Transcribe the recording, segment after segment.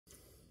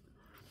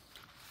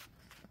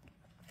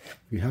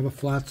If you have a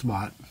flat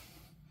spot,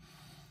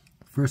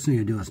 first thing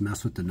you do is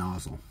mess with the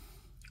nozzle.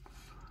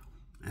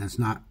 And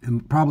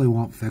it probably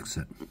won't fix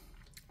it.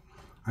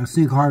 I've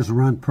seen cars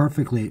run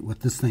perfectly with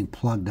this thing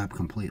plugged up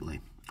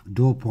completely.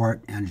 Dual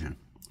port engine,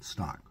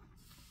 stock.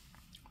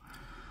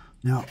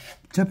 Now,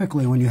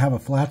 typically when you have a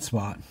flat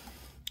spot,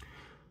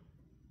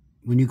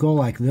 when you go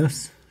like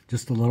this,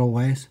 just a little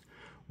ways,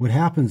 what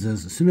happens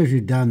is as soon as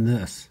you've done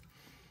this,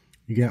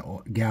 you get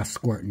gas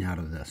squirting out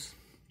of this.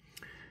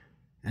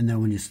 And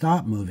then when you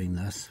stop moving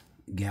this,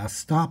 gas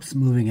stops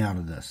moving out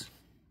of this.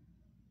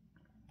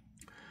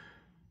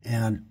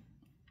 And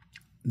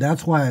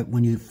that's why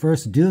when you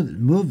first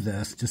move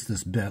this, just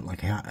this bit,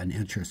 like an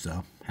inch or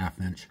so,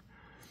 half inch,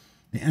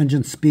 the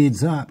engine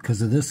speeds up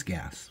because of this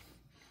gas.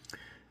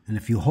 And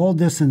if you hold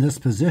this in this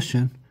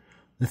position,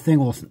 the thing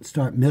will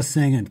start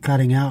missing and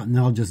cutting out, and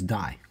they'll just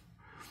die.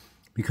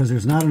 Because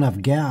there's not enough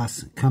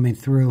gas coming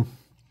through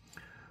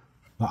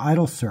the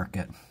idle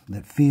circuit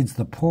that feeds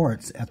the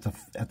ports at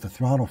the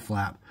throttle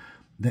flap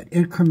that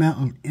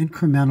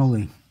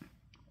incrementally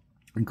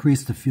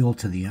increase the fuel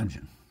to the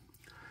engine.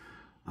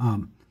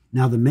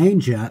 Now the main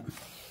jet,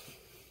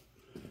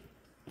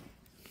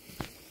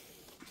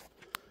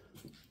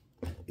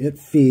 it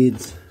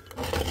feeds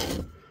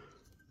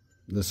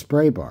the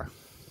spray bar.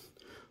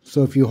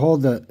 So if you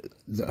hold the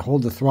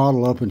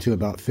throttle open to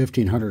about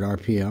 1500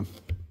 RPM,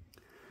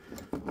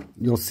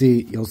 you'll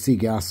see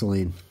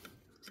gasoline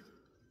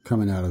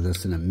coming out of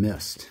this in a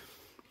mist.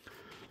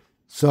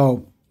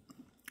 So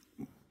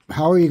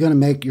how are you going to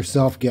make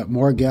yourself get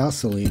more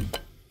gasoline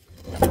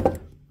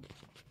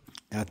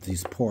at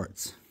these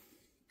ports?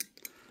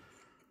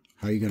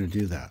 How are you going to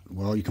do that?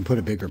 Well, you can put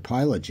a bigger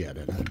pilot jet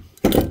in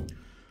it,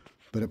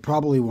 but it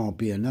probably won't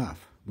be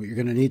enough. What you're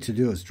going to need to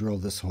do is drill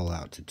this hole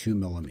out to 2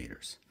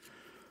 millimeters.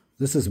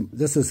 This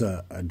is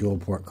a dual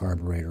port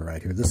carburetor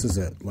right here.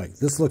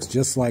 This looks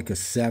just like a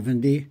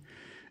 70.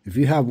 If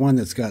you have one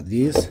that's got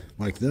these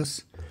like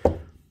this,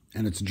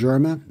 and it's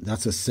German,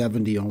 that's a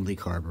 70 only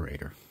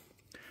carburetor.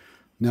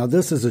 Now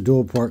this is a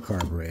dual port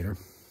carburetor,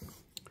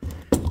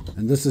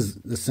 and this is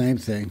the same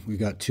thing. We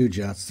got 2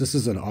 jets. This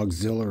is an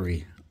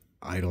auxiliary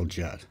idle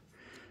jet,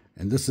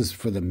 and this is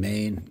for the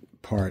main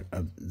part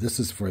of, this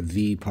is for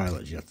the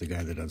pilot jet, the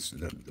guy that does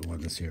the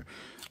one that's here.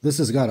 This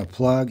has got a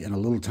plug and a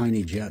little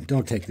tiny jet.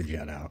 Don't take the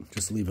jet out.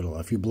 Just leave it alone.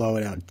 If you blow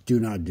it out, do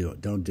not do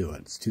it. Don't do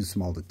it. It's too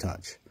small to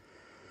touch.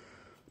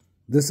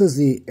 This is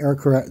the air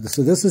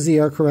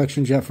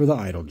correction jet for the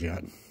idle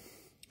jet,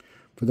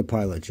 for the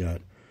pilot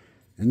jet.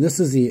 And this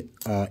is the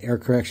air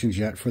correction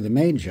jet for the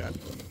main jet.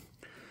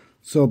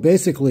 So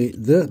basically,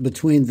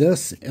 between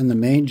this and the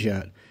main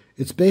jet,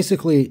 it's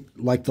basically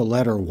like the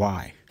letter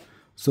Y.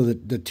 So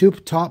the 2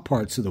 top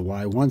parts of the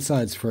Y, one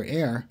side's for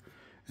air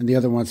and the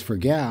other one's for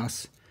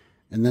gas.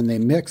 And then they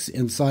mix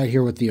inside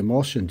here with the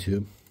emulsion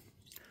tube.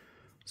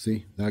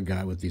 See, that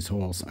guy with these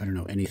holes. I don't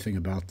know anything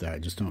about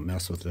that. Just don't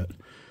mess with it.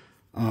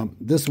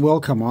 This will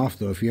come off,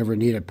 though. If you ever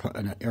need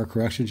an air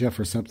correction jet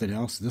for something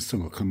else, this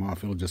one will come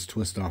off. It'll just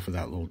twist off of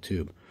that little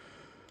tube.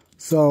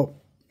 So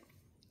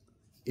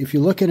if you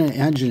look at an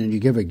engine and you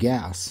give it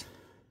gas,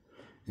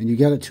 and you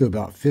get it to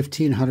about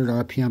 1500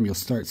 RPM, you'll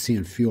start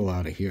seeing fuel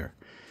out of here.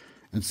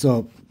 And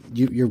so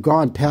you've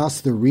gone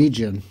past the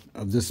region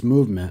of this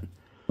movement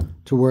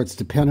to where it's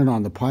dependent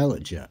on the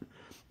pilot jet.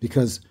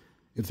 Because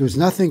if there's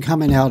nothing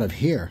coming out of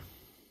here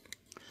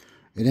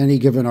at any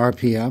given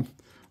RPM,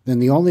 then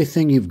the only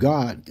thing you've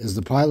got is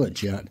the pilot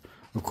jet.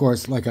 Of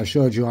course, like I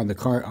showed you on the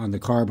carb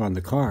on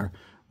the car,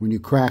 when you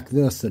crack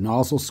this, the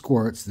nozzle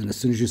squirts, then as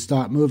soon as you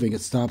stop moving,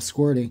 it stops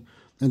squirting,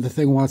 then the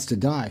thing wants to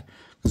die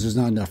because there's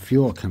not enough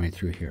fuel coming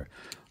through here.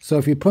 So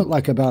if you put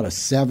like about a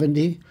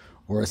 70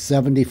 or a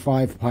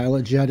 75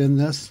 pilot jet in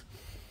this,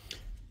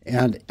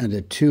 and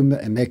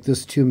make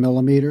this 2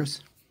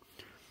 millimeters,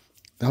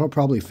 that'll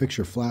probably fix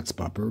your flat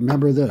spot. But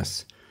remember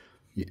this,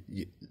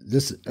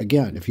 this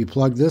again, if you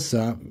plug this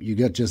up, you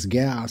get just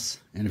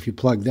gas, and if you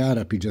plug that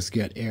up, you just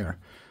get air.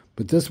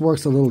 But this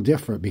works a little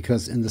different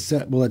because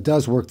it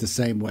does work the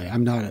same way.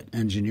 I'm not an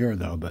engineer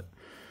though, but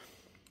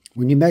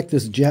when you make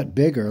this jet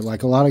bigger,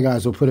 like a lot of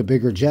guys will put a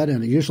bigger jet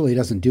in, it usually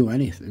doesn't do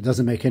anything. It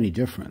doesn't make any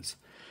difference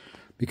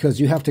because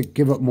you have to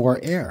give it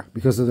more air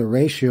because of the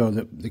ratio.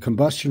 The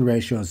combustion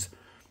ratio is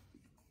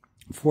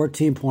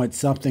 14 point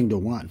something to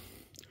 1.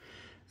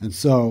 And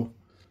so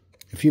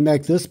if you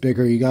make this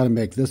bigger, you got to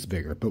make this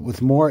bigger. But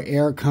with more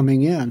air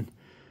coming in,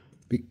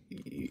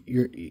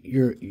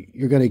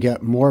 you're going to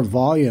get more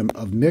volume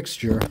of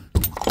mixture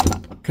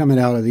coming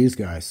out of these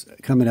guys,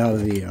 coming out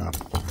of the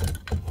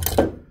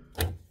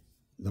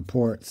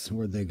ports.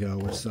 Where'd they go?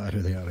 Which side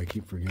are they out? I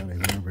keep forgetting.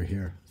 They're over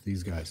here,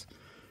 these guys.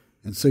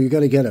 And so you're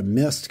going to get a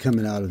mist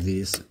coming out of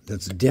these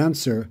that's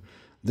denser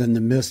than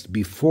the mist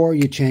before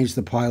you change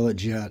the pilot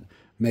jet,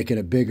 making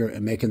it bigger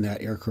and making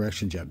that air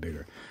correction jet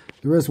bigger.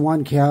 There is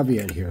one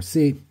caveat here.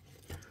 See,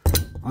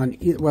 on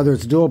whether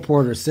it's dual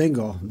port or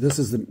single, this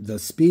is the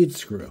speed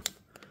screw.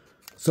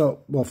 So,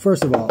 well,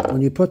 first of all,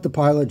 when you put the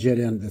pilot jet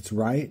in that's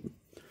right,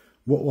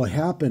 what will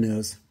happen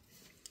is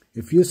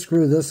if you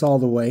screw this all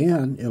the way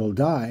in, it'll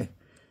die.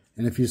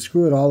 And if you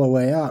screw it all the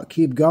way out,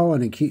 keep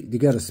going and you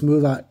get a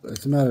smooth out.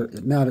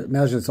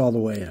 Imagine it's all the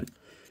way in.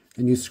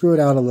 And you screw it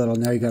out a little,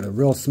 now you got a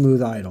real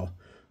smooth idle.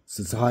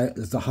 So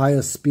it's the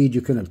highest speed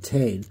you can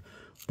obtain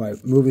by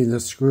moving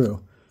this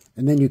screw.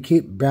 And then you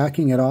keep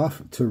backing it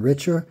off to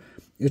richer,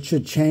 it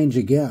should change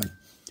again.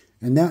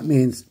 And that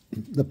means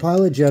the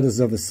pilot jet is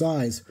of a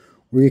size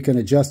where you can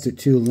adjust it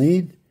too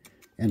lean,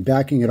 and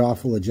backing it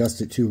off will adjust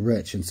it too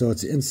rich. And so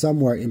it's in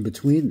somewhere in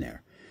between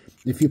there.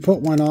 If you put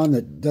one on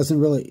that doesn't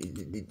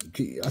really,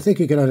 I think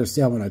you can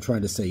understand what I'm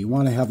trying to say. You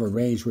want to have a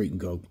range where you can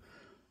go,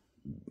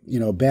 you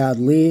know, bad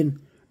lean,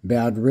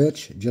 bad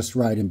rich, just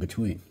right in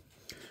between.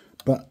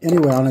 But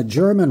anyway, on a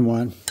German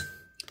one,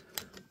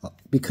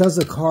 because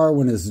the car,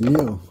 when it's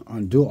new,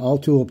 on all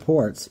dual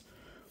ports,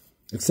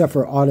 except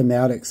for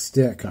automatic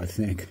stick, I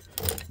think,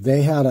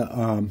 they had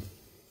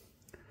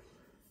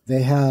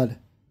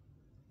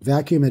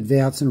vacuum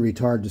advance and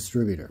retard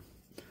distributor.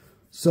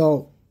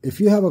 So if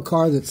you have a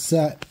car that's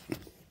set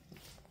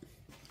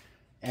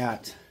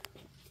at,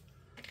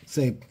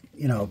 say,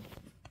 you know,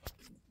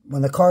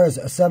 when the car is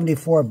a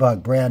 74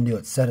 bug, brand new,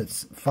 it's set at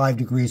 5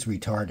 degrees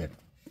retarded.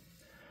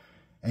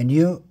 And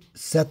you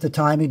set the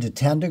timing to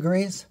 10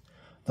 degrees,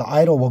 the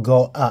idle will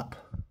go up.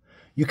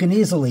 You can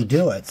easily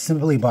do it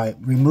simply by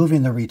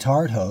removing the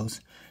retard hose.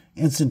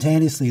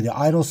 Instantaneously, the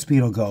idle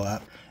speed will go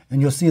up,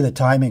 and you'll see the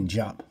timing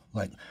jump,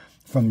 like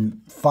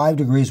from 5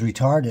 degrees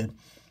retarded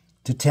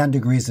to 10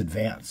 degrees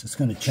advance. It's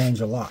going to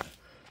change a lot.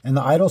 And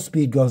the idle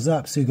speed goes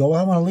up. So you go, well,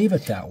 I want to leave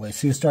it that way.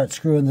 So you start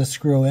screwing this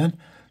screw in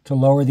to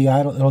lower the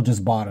idle. It'll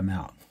just bottom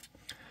out.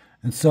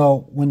 And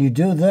so when you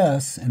do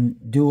this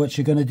and do what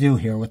you're going to do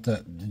here with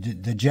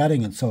the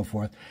jetting and so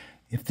forth,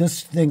 if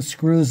this thing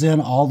screws in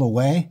all the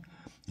way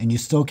and you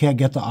still can't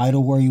get the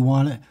idle where you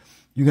want it,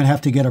 you're going to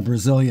have to get a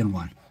Brazilian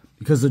one.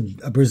 Because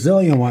a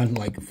Brazilian one,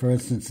 like for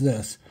instance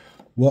this,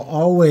 will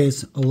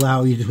always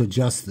allow you to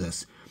adjust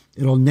this.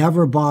 It'll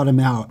never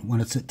bottom out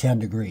when it's at 10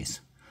 degrees.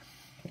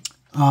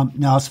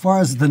 Now, as far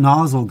as the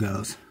nozzle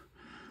goes,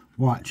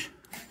 watch.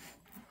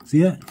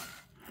 See it?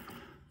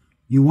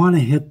 You want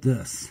to hit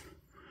this.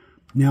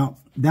 Now,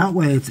 that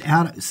way it's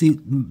see,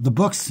 the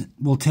books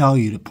will tell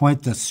you to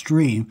point the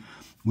stream,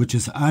 which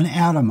is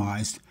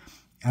unatomized,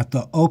 at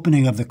the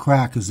opening of the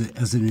crack as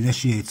it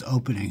initiates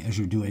opening as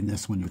you're doing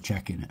this when you're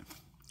checking it.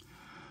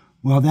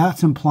 Well,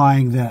 that's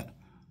implying that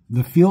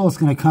the fuel is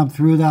going to come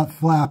through that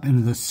flap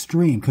into the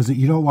stream because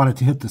you don't want it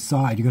to hit the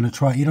side. You're going to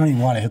try, you don't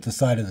even want to hit the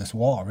side of this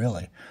wall,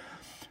 really.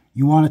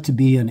 You want it to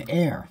be in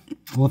air.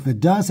 Well, if it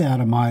does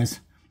atomize,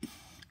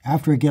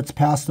 after it gets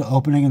past the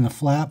opening in the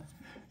flap,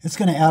 it's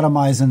going to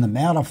atomize in the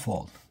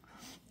manifold.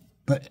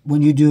 But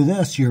when you do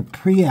this, you're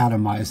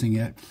pre-atomizing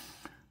it.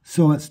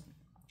 So it's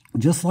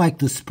just like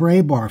the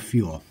spray bar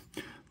fuel.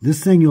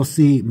 This thing, you'll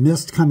see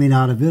mist coming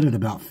out of it at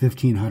about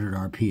 1500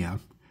 RPM.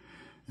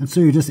 And so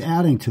you're just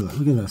adding to it.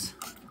 Look at this.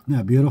 Isn't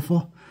that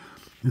beautiful?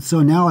 And so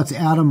now it's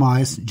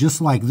atomized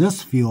just like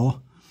this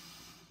fuel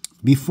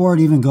before it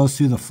even goes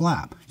through the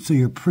flap. So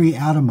you're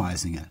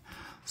pre-atomizing it.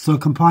 So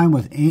combined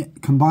with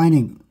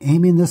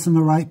aiming this in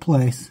the right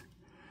place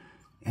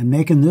and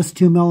making this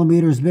 2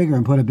 millimeters bigger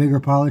and put a bigger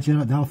polish in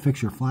it, that'll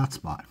fix your flat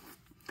spot.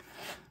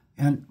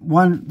 And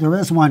there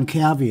is one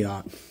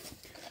caveat.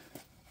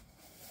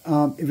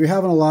 If you're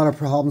having a lot of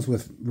problems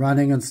with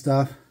running and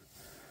stuff,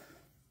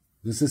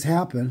 this has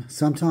happened.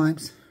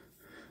 Sometimes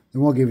they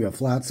won't give you a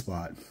flat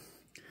spot,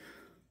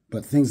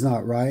 but things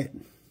not right.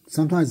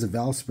 Sometimes the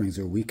valve springs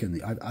are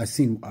weakened. I've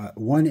seen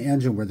one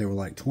engine where they were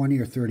like 20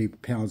 or 30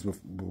 pounds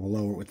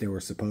below what they were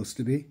supposed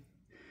to be.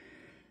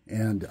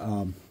 And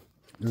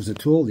there's a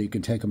tool that you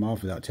can take them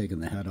off without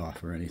taking the head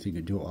off or anything. You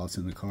can do it while it's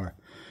in the car.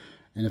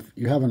 And if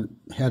you're having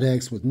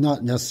headaches with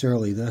not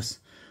necessarily this,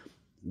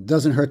 it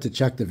doesn't hurt to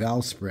check the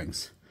valve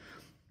springs.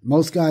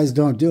 Most guys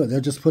don't do it.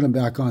 They'll just put them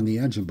back on the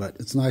engine, but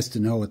it's nice to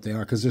know what they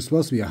are because they're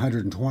supposed to be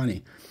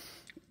 120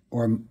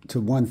 or to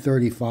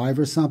 135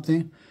 or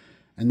something.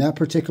 And that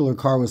particular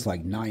car was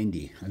like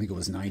 90. I think it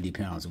was 90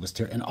 pounds. It was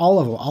terrible. And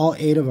all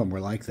 8 of them were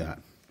like that.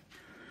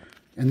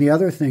 And the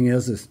other thing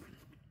is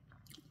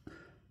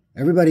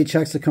everybody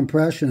checks the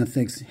compression and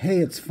thinks, hey,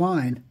 it's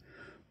fine.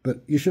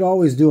 But you should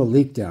always do a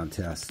leak down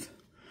test.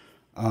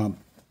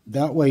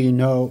 That way you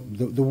know,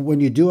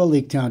 when you do a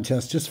leak down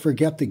test, just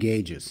forget the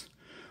gauges.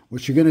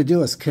 What you're going to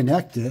do is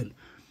connect it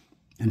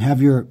and have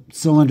your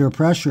cylinder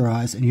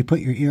pressurized, and you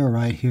put your ear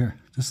right here.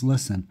 Just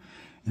listen.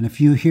 And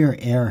if you hear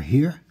air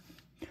here,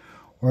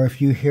 or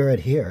if you hear it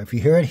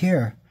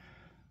here,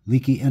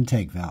 leaky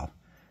intake valve.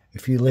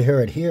 If you hear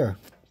it here,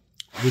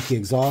 leaky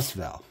exhaust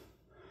valve.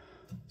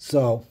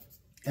 So,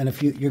 and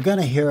if you're going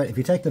to hear it, if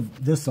you take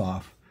this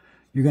off,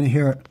 you're going to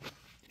hear it.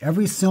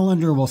 Every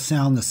cylinder will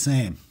sound the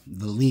same,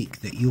 the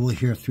leak that you will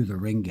hear through the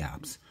ring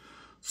gaps.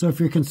 So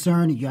if you're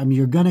concerned, I mean,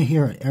 you're going to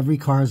hear it. Every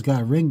car's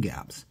got ring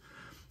gaps.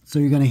 So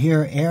you're going to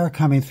hear air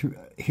coming through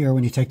here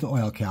when you take the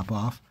oil cap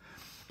off.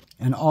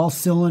 And all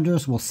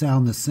cylinders will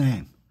sound the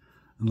same,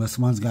 unless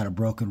one's got a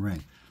broken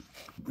ring.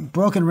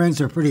 Broken rings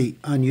are pretty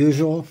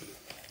unusual.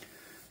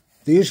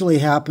 They usually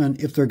happen,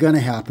 if they're going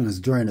to happen, is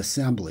during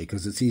assembly,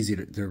 because it's easy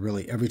to, they're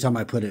really, every time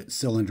I put a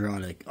cylinder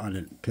on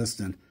a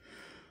piston,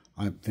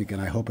 I'm thinking,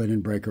 I hope I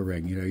didn't break a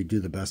ring. You know, you do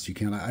the best you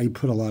can. I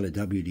put a lot of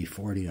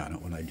WD-40 on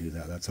it when I do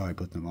that. That's how I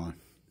put them on.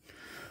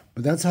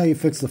 But that's how you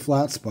fix the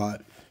flat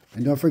spot.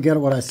 And don't forget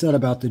what I said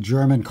about the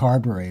German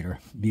carburetor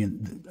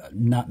being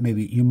not,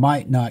 maybe you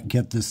might not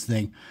get this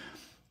thing.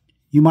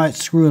 You might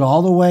screw it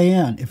all the way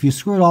in. If you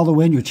screw it all the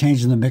way in, you're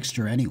changing the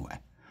mixture anyway.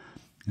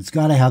 It's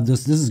got to have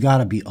this has got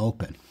to be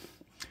open.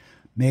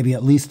 Maybe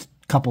at least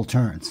a couple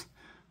turns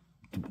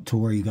to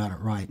where you got it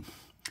right.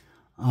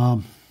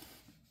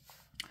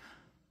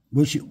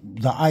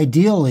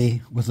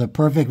 Ideally, with a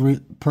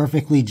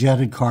perfectly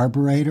jetted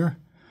carburetor,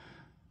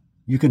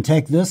 you can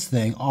take this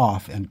thing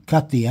off and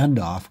cut the end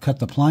off, cut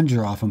the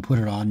plunger off and put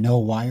it on, no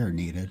wire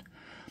needed,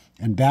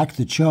 and back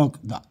the choke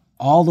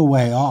all the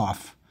way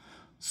off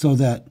so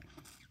that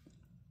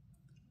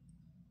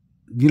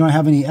you don't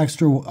have any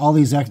extra, all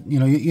these, you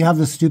know, you have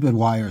the stupid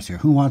wires here.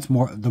 Who wants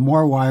more? The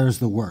more wires,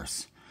 the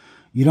worse.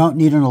 You don't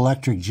need an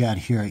electric jet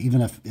here,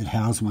 even if it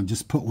has one.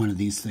 Just put one of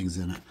these things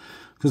in it.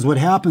 Because what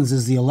happens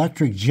is the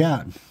electric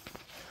jet,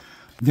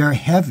 they're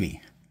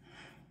heavy.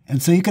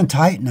 And so you can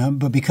tighten them,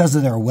 but because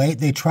of their weight,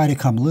 they try to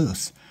come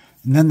loose.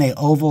 And then they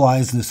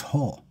ovalize this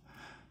hole.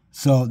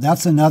 So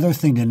that's another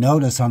thing to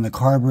notice on the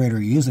carburetor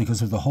you're using,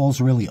 because if the hole's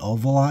really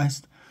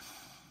ovalized,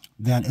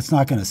 then it's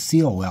not going to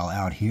seal well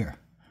out here.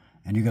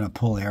 And you're going to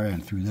pull air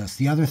in through this.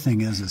 The other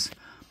thing is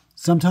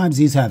sometimes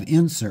these have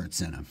inserts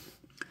in them.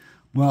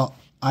 Well,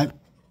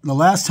 the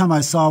last time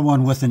I saw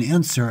one with an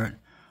insert,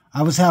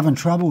 I was having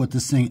trouble with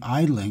this thing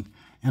idling,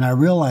 and I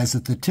realized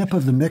that the tip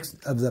of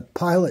the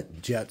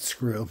pilot jet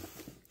screw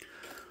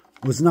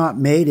was not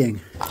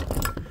mating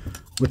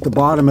with the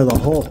bottom of the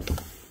hole.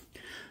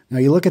 Now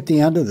you look at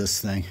the end of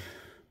this thing.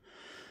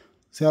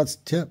 See how it's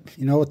tipped?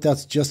 You know what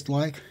that's just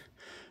like?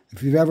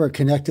 If you've ever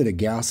connected a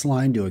gas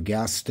line to a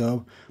gas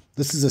stove,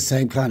 this is the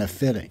same kind of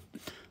fitting.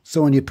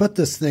 So when you put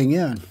this thing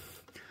in,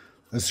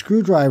 a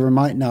screwdriver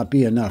might not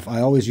be enough. I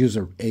always use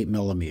an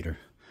 8mm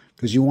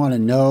because you want to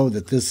know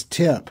that this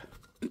tip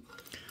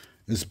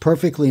is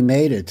perfectly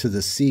mated to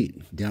the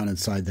seat down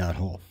inside that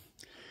hole.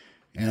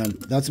 And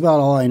that's about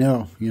all I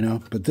know, you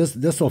know, but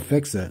this will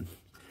fix it.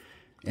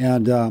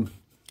 And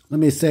let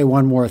me say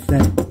one more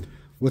thing.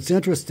 What's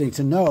interesting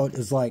to note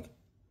is, like,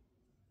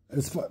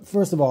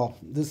 first of all,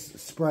 this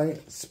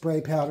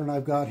spray pattern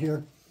I've got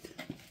here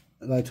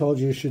that I told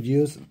you should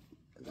use,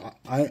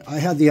 I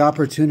had the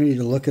opportunity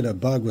to look at a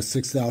bug with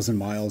 6,000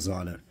 miles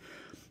on it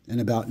in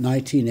about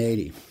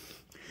 1980.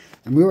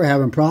 And we were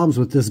having problems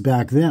with this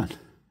back then.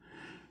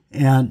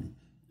 And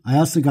I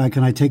asked the guy,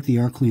 can I take the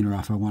air cleaner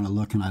off? I want to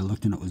look, and I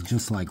looked, and it was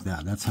just like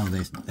that. That's how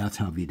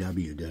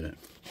VW did it.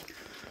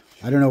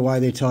 I don't know why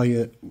they tell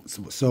you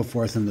so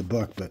forth in the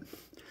book, but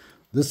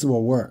this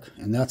will work,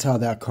 and that's how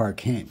that car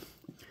came.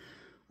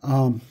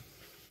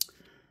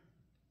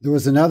 There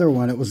was another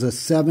one. It was a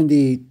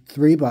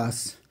 73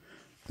 bus.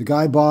 The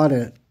guy bought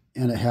it,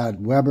 and it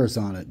had Webers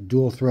on it,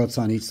 dual throats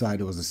on each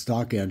side. It was a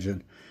stock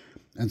engine,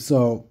 and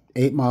so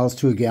 8 miles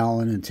to a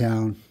gallon in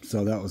town,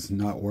 so that was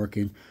not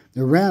working.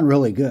 It ran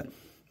really good.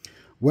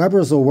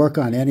 Webers will work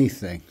on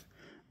anything.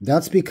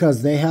 That's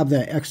because they have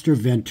that extra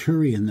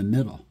venturi in the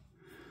middle.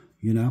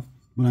 You know,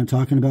 when I'm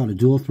talking about a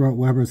dual throat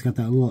Weber, it's got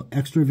that little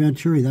extra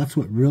venturi. That's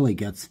what really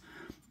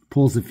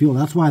pulls the fuel.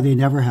 That's why they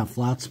never have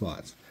flat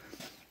spots.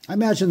 I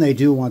imagine they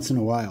do once in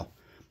a while.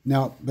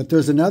 Now, but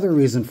there's another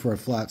reason for a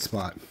flat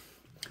spot.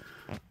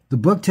 The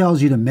book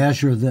tells you to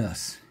measure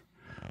this.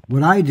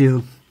 What I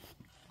do,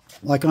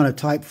 like on a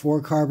Type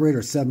 4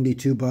 carburetor,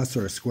 72 bus,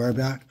 or a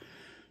squareback,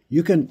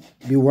 you can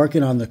be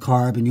working on the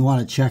carb and you want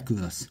to check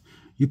this.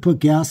 You put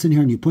gas in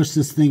here and you push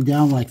this thing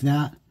down like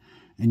that,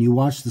 and you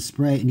watch the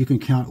spray, and you can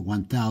count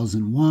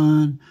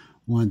 1001,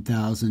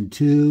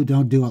 1002.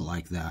 Don't do it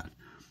like that.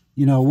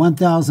 You know,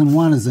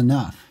 1001 is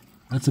enough.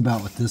 That's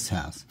about what this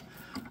has.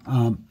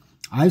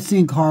 I've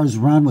seen cars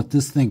run with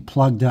this thing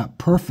plugged up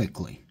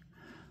perfectly.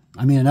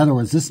 I mean, in other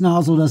words, this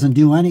nozzle doesn't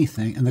do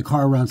anything, and the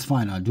car runs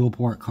fine on a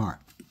dual-port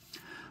car.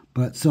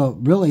 But so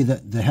really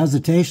the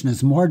hesitation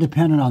is more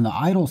dependent on the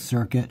idle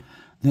circuit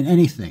than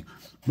anything.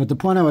 But the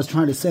point I was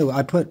trying to say,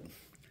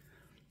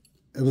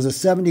 it was a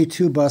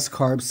 72 bus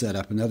carb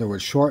setup. In other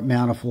words, short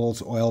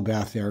manifolds, oil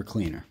bath air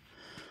cleaner.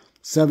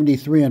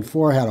 73 and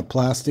 4 had a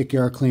plastic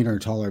air cleaner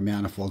and taller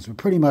manifolds, but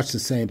pretty much the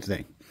same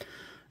thing.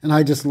 And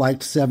I just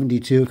liked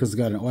 72 because it's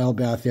got an oil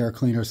bath air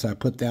cleaner, so I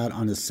put that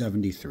on a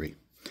 73.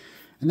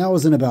 And that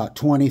was in about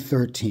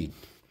 2013.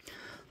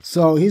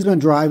 So he's been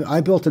driving.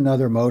 I built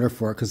another motor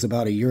for it because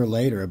about a year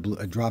later,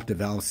 I dropped a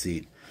valve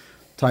seat.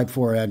 Type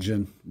 4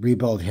 engine,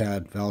 rebuild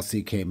head, valve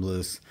seat came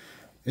loose.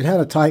 It had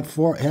a Type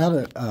 4, it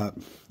had a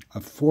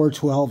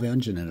 412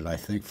 engine in it, I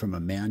think, from a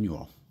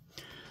manual.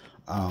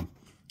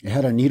 It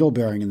had a needle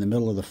bearing in the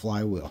middle of the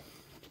flywheel.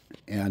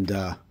 And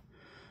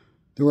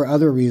there were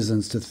other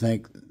reasons to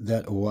think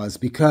that it was,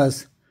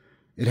 because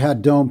it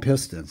had dome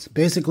pistons.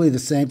 Basically the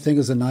same thing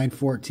as a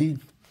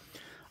 914.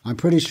 I'm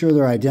pretty sure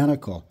they're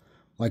identical.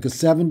 Like a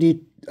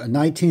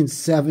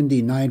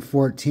 1970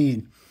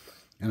 914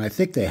 and I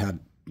think they had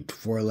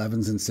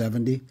 411s and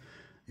 70,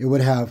 it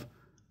would have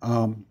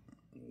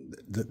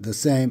the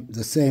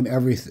same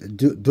everything.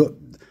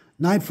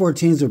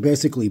 914s are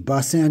basically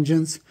bus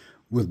engines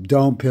with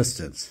dome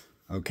pistons,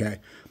 okay?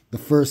 The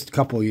first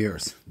couple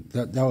years,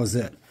 that was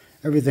it.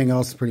 Everything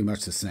else is pretty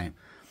much the same.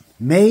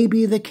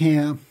 Maybe the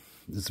cam,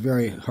 it's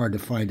very hard to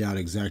find out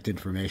exact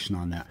information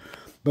on that.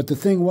 But the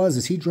thing was,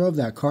 is he drove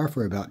that car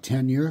for about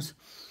 10 years,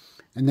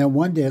 and then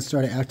one day it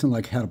started acting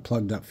like it had a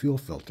plugged up fuel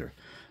filter.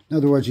 In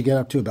other words, you get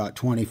up to about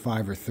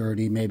 25 or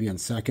 30, maybe in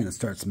second, it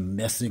starts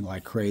missing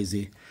like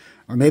crazy,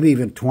 or maybe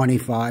even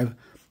 25,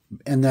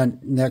 and then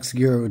next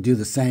year it would do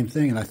the same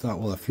thing, and I thought,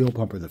 well, the fuel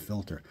pump or the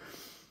filter.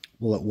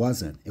 Well, it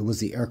wasn't. It was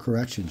the air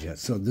correction jet.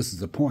 So this is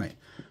the point.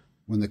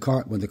 When the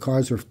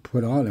cars were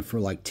put on it for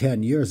like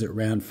 10 years, it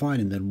ran fine,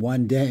 and then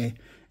one day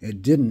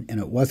it didn't, and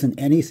it wasn't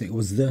anything. It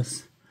was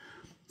this.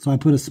 So I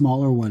put a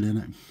smaller one in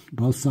it,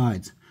 both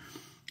sides.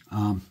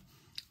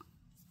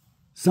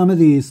 Some of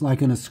these,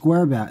 like in a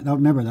square bat, now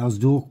remember that was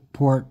dual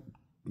port,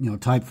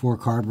 type 4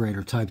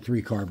 carburetor, type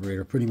 3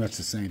 carburetor, pretty much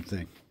the same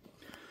thing.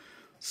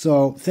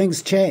 So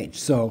things change.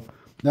 So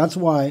that's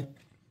why,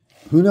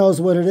 who knows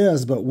what it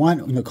is, but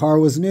when the car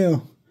was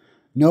new,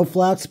 no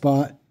flat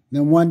spot,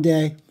 then one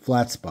day,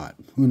 flat spot.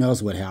 Who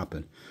knows what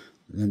happened?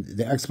 And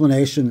the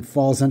explanation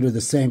falls under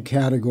the same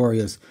category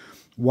as,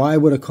 why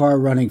would a car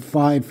running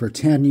fine for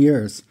 10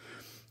 years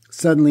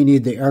suddenly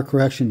need the air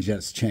correction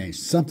jets changed?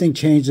 Something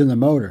changed in the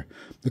motor.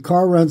 The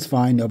car runs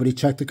fine. Nobody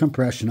checked the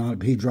compression on it,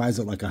 but he drives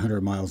it like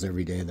 100 miles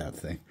every day, that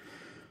thing.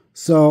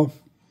 So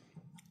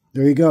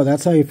there you go.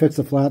 That's how you fix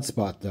a flat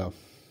spot, though.